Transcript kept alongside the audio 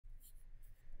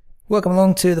Welcome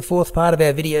along to the fourth part of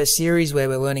our video series where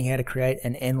we're learning how to create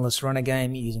an endless runner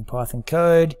game using Python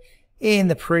code. In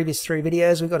the previous three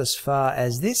videos we got as far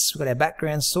as this. We've got our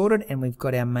background sorted and we've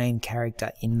got our main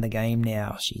character in the game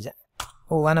now. She's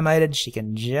all animated, she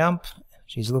can jump,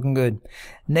 she's looking good.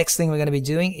 Next thing we're going to be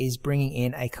doing is bringing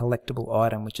in a collectible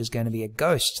item, which is going to be a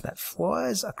ghost that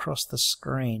flies across the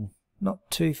screen, not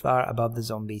too far above the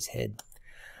zombie's head.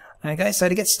 Okay, so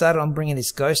to get started on bringing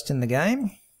this ghost in the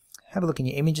game, have a look in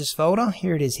your images folder.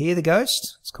 Here it is here, the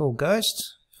ghost. It's called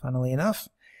Ghost, funnily enough.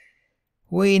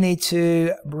 We need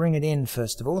to bring it in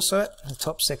first of all. So at the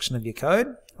top section of your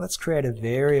code, let's create a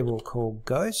variable called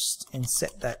Ghost and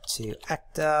set that to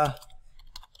actor,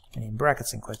 and in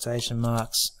brackets and quotation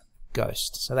marks,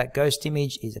 Ghost. So that ghost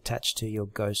image is attached to your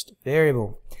Ghost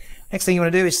variable. Next thing you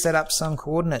want to do is set up some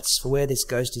coordinates for where this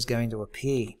ghost is going to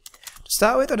appear. To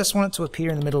start with, I just want it to appear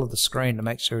in the middle of the screen to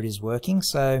make sure it is working.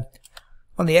 So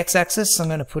on the x-axis, I'm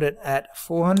going to put it at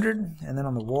 400, and then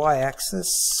on the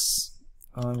y-axis,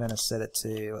 I'm going to set it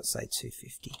to, let's say,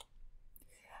 250.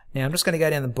 Now I'm just going to go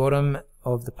down the bottom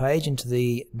of the page into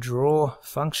the draw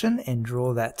function and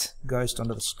draw that ghost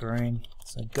onto the screen.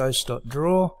 So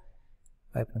ghost.draw,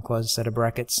 open and close a set of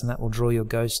brackets, and that will draw your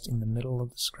ghost in the middle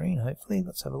of the screen, hopefully.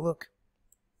 Let's have a look.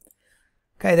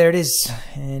 Okay, there it is,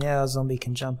 and our zombie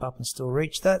can jump up and still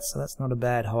reach that, so that's not a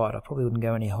bad height. I probably wouldn't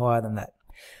go any higher than that.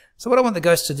 So what I want the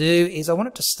ghost to do is I want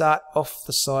it to start off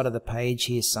the side of the page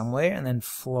here somewhere and then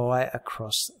fly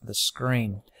across the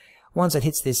screen. Once it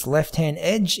hits this left-hand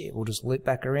edge, it will just loop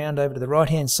back around over to the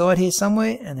right-hand side here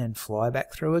somewhere and then fly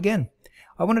back through again.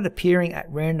 I want it appearing at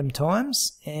random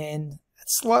times and at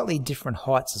slightly different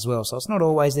heights as well. So it's not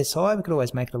always this high. We could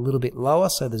always make it a little bit lower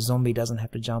so the zombie doesn't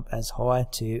have to jump as high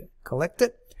to collect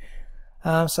it.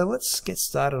 So let's get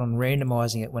started on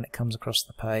randomizing it when it comes across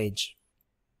the page.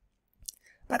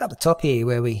 Back up the top here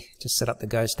where we just set up the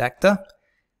ghost actor,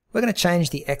 we're going to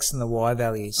change the x and the y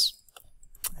values.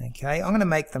 Okay, I'm going to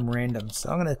make them random. So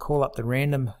I'm going to call up the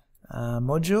random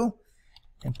module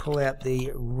and pull out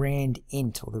the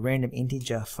randint, or the random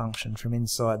integer function from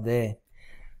inside there.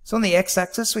 So on the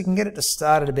x-axis we can get it to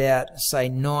start at about, say,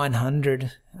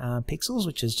 900 pixels,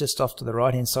 which is just off to the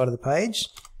right hand side of the page.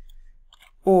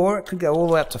 Or it could go all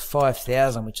the way up to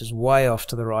 5,000, which is way off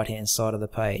to the right-hand side of the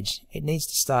page. It needs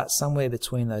to start somewhere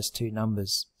between those two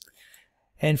numbers.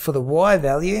 And for the y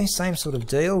value, same sort of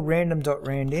deal,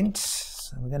 random.randint.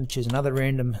 So we're going to choose another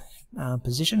random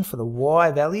position for the y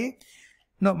value.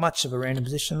 Not much of a random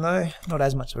position though, not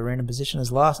as much of a random position as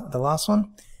the last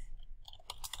one.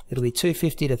 It'll be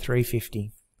 250 to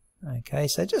 350. Okay,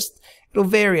 so it'll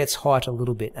vary its height a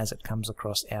little bit as it comes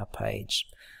across our page.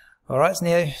 Alright,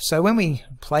 so when we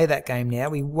play that game now,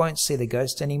 we won't see the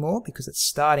ghost anymore because it's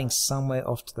starting somewhere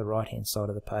off to the right hand side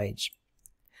of the page.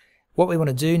 What we want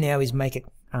to do now is make it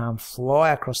fly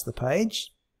across the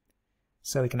page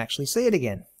so we can actually see it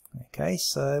again. Okay,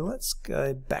 so let's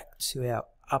go back to our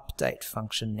update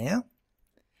function now.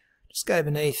 Just go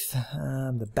beneath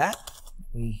the bat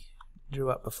we drew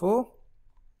up before.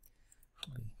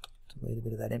 Delete a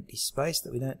bit of that empty space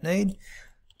that we don't need.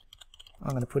 I'm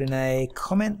going to put in a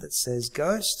comment that says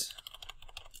ghost.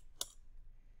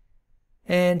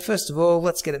 And first of all,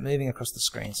 let's get it moving across the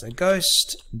screen. So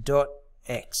ghost.x.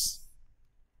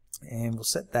 And we'll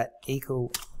set that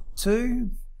equal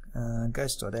to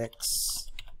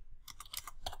ghost.x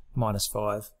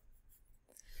 -5.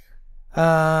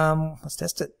 Let's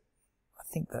test it. I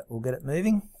think that will get it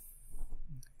moving.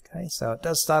 Okay, so it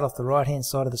does start off the right hand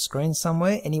side of the screen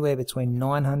somewhere, anywhere between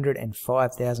 900 and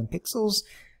 5,000 pixels.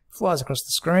 Flies across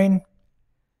the screen.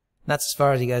 That's as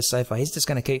far as he goes so far. He's just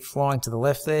going to keep flying to the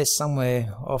left there,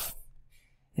 somewhere off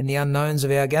in the unknowns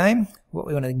of our game. What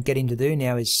we want to get him to do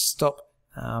now is stop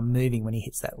moving when he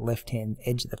hits that left-hand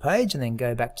edge of the page and then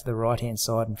go back to the right-hand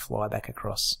side and fly back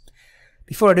across.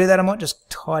 Before I do that, I might just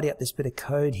tidy up this bit of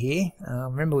code here.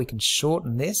 Remember, we can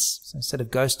shorten this. So instead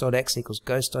of ghost.x equals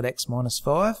ghost.x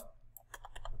 -5,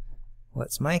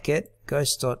 let's make it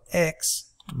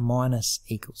ghost.x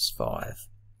 -= 5.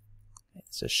 It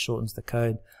just shortens the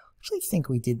code. I actually think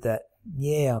we did that,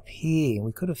 yeah, up here.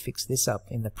 We could have fixed this up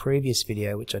in the previous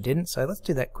video, which I didn't, so let's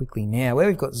do that quickly now. Where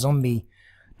we've got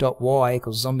zombie.y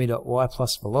equals zombie.y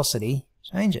plus velocity,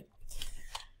 change it.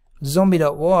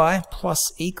 Zombie.y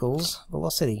plus equals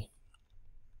velocity.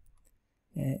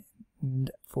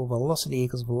 And for velocity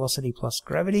equals velocity plus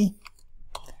gravity,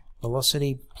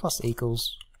 velocity plus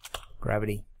equals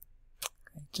gravity.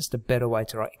 Just a better way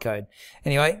to write your code.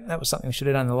 Anyway, that was something we should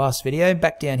have done in the last video.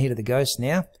 Back down here to the ghost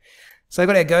now. So I've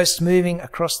got our ghost moving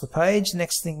across the page. The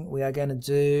next thing we are going to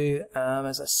do,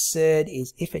 as I said,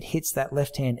 is if it hits that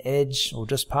left-hand edge or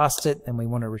just past it, then we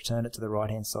want to return it to the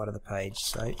right-hand side of the page.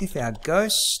 So if our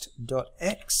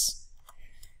ghost.x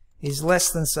is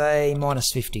less than, say,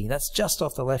 -50, that's just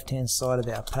off the left-hand side of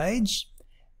our page,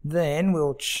 then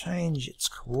we'll change its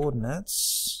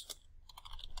coordinates.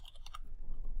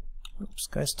 Oops,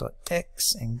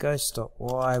 ghost.x and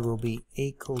ghost.y will be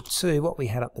equal to what we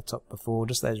had up the top before,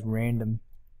 just those random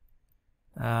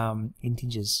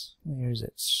integers. Where is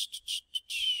it?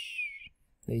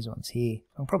 These ones here.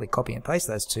 I'll probably copy and paste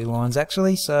those two lines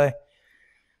actually, so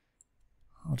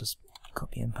I'll just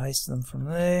copy and paste them from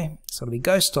there. So it'll be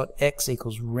ghost.x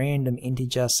equals random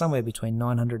integer somewhere between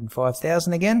 900 and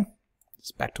 5000 again.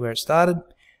 It's back to where it started.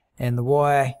 And the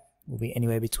y will be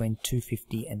anywhere between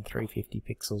 250 and 350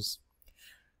 pixels.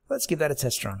 Let's give that a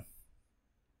test run.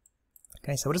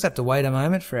 Okay, so we'll just have to wait a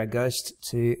moment for our ghost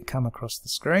to come across the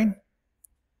screen.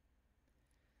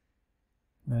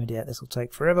 No doubt this will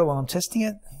take forever while I'm testing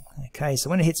it. Okay, so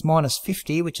when it hits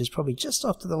 -50, which is probably just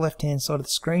off to the left-hand side of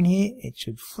the screen here, it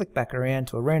should flick back around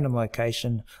to a random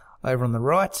location over on the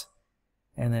right,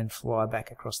 and then fly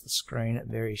back across the screen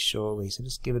very shortly. So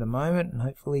just give it a moment, and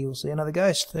hopefully you'll see another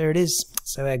ghost. There it is.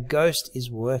 So our ghost is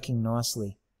working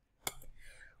nicely.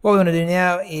 What we want to do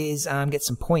now is get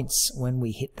some points when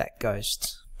we hit that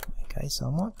ghost. Okay, so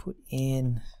I might put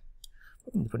in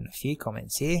a few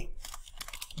comments here.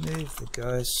 Move the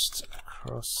ghost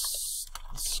across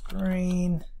the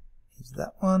screen. Is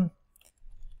that one?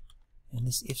 And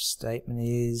this if statement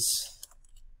is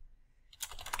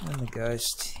when the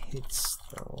ghost hits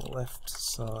the left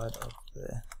side of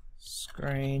the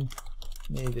screen,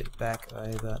 move it back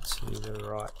over to the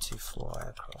right to fly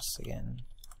across again.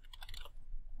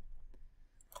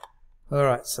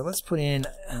 Alright, so let's put in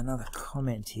another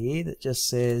comment here that just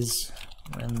says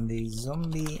when the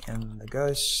zombie and the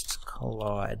ghost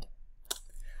collide.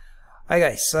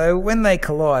 Okay, so when they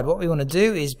collide, what we want to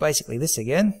do is basically this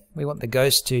again. We want the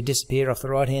ghost to disappear off the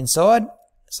right hand side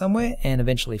somewhere and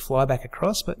eventually fly back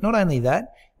across. But not only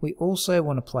that, we also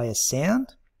want to play a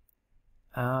sound,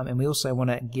 and we also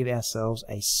want to give ourselves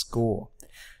a score.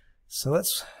 So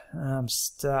let's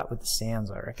start with the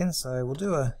sounds, I reckon. So we'll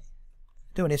do an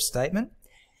if statement.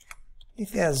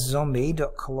 If our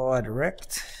zombie.collide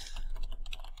rect,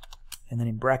 and then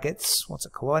in brackets, what's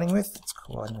it colliding with? It's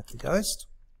colliding with the ghost.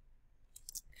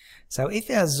 So if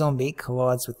our zombie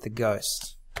collides with the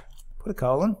ghost, put a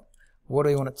colon, what do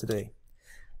we want it to do?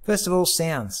 First of all,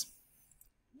 sounds.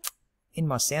 In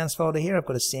my sounds folder here, I've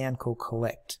got a sound called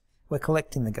collect. We're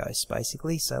collecting the ghost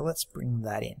basically, so let's bring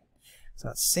that in. So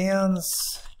it's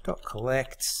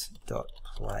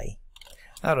sounds.collect.play.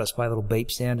 I'll just play a little beep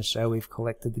sound to show we've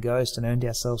collected the ghost and earned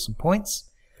ourselves some points.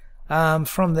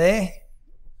 From there,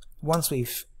 once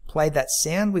we've played that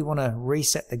sound, we want to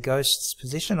reset the ghost's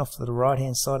position off to the right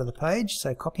hand side of the page.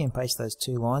 So copy and paste those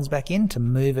two lines back in to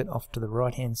move it off to the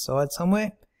right hand side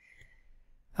somewhere.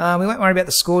 We won't worry about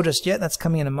the score just yet, that's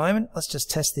coming in a moment. Let's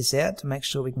just test this out to make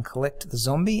sure we can collect the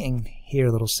zombie and hear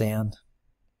a little sound.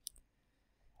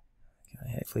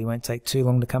 Okay, hopefully it won't take too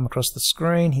long to come across the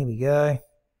screen. Here we go.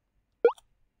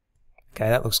 Okay,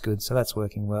 that looks good, so that's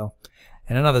working well.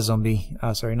 And another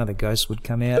another ghost would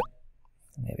come out.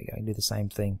 There we go, do the same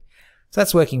thing. So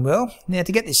that's working well. Now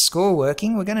to get this score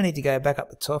working, we're going to need to go back up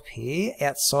the top here,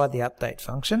 outside the update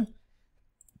function.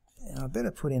 And I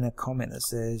better put in a comment that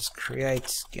says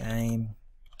create game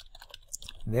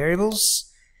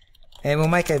variables. And we'll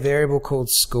make a variable called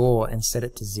score and set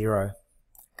it to 0.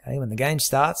 Okay, when the game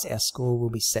starts, our score will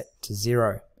be set to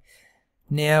 0.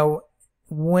 Now,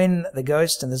 when the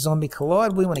ghost and the zombie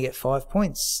collide, we want to get 5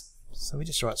 points. So we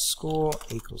just write score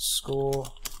equals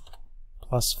score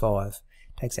plus 5.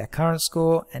 Takes our current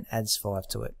score and adds 5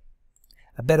 to it.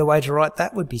 A better way to write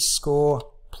that would be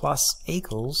score plus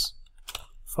equals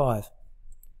 5.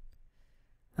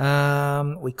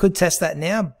 We could test that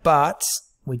now, but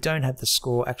we don't have the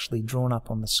score actually drawn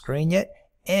up on the screen yet.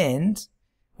 And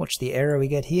watch the error we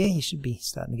get here. You should be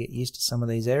starting to get used to some of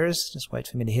these errors. Just wait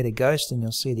for me to hit a ghost and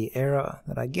you'll see the error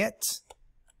that I get.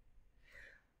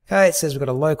 Okay, it says we've got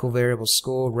a local variable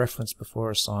score reference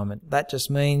before assignment. That just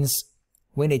means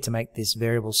we need to make this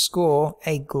variable score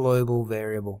a global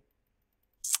variable.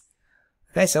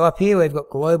 Okay, so up here we've got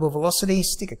global velocity,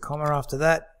 stick a comma after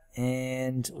that,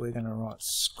 and we're going to write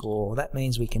score. That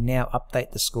means we can now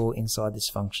update the score inside this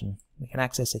function. We can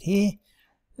access it here,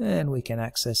 and we can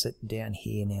access it down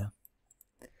here now.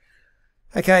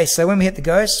 Okay, so when we hit the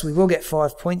ghost, we will get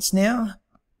 5 points now.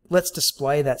 Let's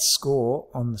display that score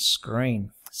on the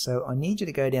screen. So I need you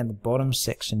to go down the bottom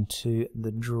section to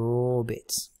the draw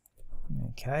bit.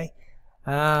 Okay,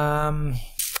 So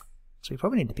we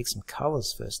probably need to pick some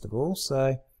colors first of all.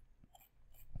 So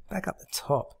back up the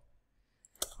top.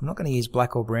 I'm not going to use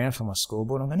black or brown for my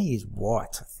scoreboard. I'm going to use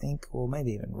white, I think, or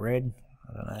maybe even red.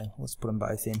 I don't know. Let's put them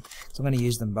both in. So I'm going to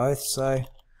use them both. So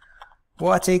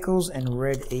white equals and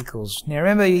red equals. Now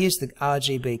remember, you use the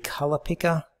RGB color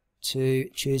picker to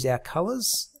choose our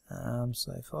colors.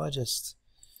 So if I just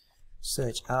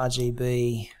search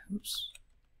RGB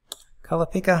color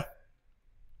picker,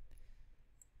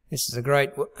 this is a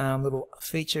great little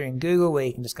feature in Google where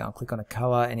you can just go and click on a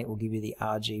color and it will give you the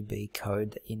RGB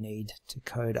code that you need to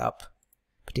code up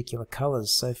particular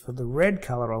colors. So for the red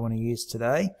color I want to use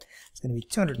today, it's going to be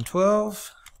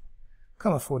 212,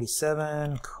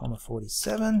 47,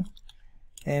 47.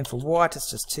 And for white, it's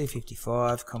just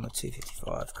 255,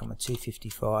 255,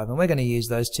 255. And we're going to use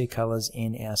those two colors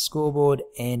in our scoreboard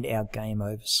and our game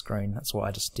over screen. That's why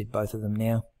I just did both of them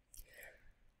now.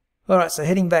 Alright, so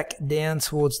heading back down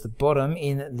towards the bottom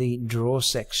in the draw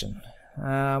section.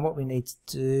 What we need to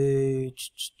do...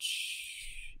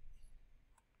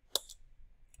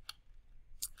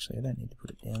 Actually, I don't need to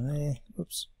put it down there.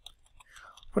 Oops.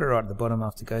 Put it right at the bottom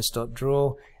after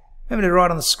ghost.draw. Remember to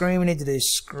write on the screen, we need to do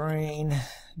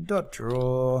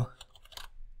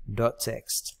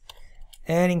screen.draw.text.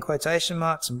 And in quotation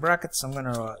marks and brackets, I'm going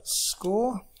to write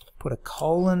score, put a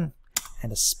colon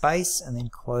and a space, and then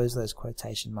close those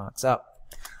quotation marks up.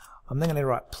 I'm then going to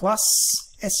write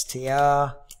plus str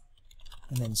and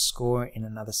then score in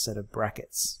another set of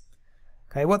brackets.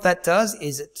 Okay, what that does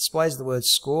is it displays the word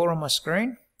score on my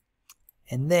screen,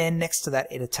 and then next to that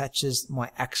it attaches my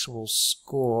actual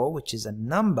score, which is a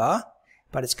number,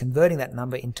 but it's converting that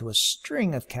number into a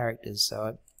string of characters, so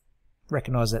I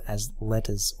recognize it as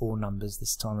letters or numbers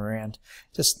this time around.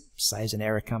 Just saves an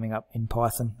error coming up in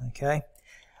Python. Okay.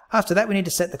 After that, we need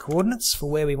to set the coordinates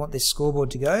for where we want this scoreboard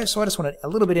to go. So I just want it a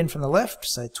little bit in from the left,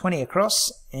 so 20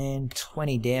 across and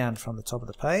 20 down from the top of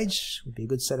the page would be a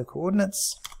good set of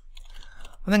coordinates.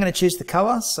 I'm then going to choose the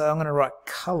color, so I'm going to write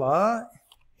color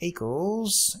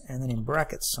equals, and then in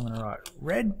brackets I'm going to write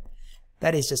red.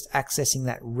 That is just accessing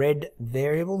that red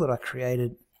variable that I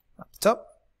created up the top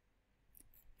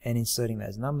and inserting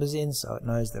those numbers in so it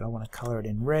knows that I want to color it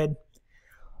in red.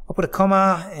 I'll put a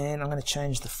comma and I'm going to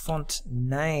change the font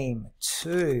name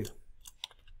to,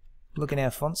 look in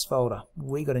our fonts folder,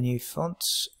 we got a new font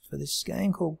for this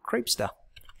game called Creepster.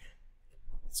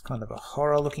 It's kind of a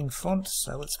horror looking font,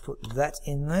 so let's put that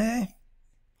in there.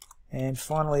 And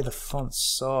finally the font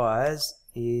size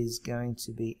is going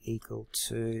to be equal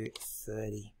to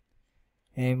 30.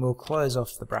 And we'll close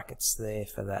off the brackets there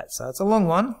for that. So it's a long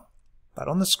one, but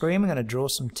on the screen we're going to draw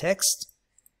some text.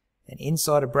 And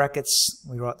inside of brackets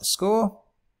we write the score,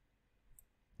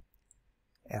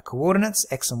 our coordinates,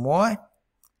 x and y,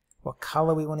 what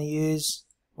color we want to use,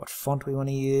 what font we want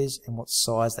to use, and what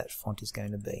size that font is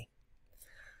going to be.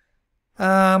 We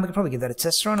can probably give that a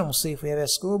test run and we'll see if we have our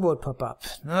scoreboard pop up.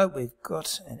 No, we've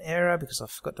got an error because I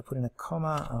forgot to put in a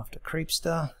comma after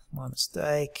Creepster. My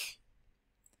mistake.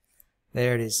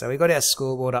 There it is. So we've got our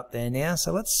scoreboard up there now.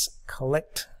 So let's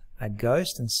collect a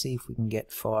ghost and see if we can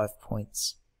get 5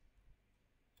 points.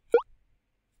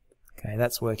 Okay,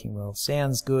 that's working well.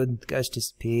 Sounds good. The ghost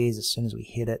disappears as soon as we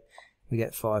hit it. We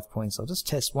get 5 points. I'll just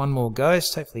test one more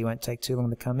ghost. Hopefully it won't take too long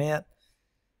to come out.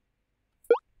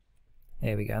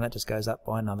 There we go, and that just goes up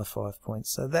by another 5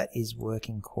 points. So that is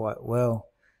working quite well.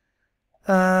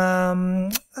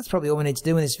 That's probably all we need to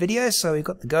do in this video. So we've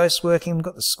got the ghost working, we've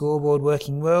got the scoreboard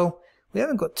working well. We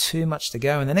haven't got too much to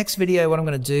go. In the next video, what I'm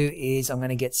going to do is I'm going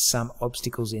to get some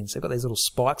obstacles in. So I've got these little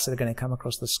spikes that are going to come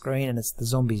across the screen, and it's the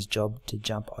zombie's job to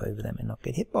jump over them and not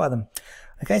get hit by them.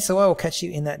 Okay, so I will catch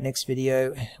you in that next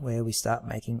video where we start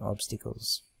making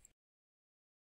obstacles.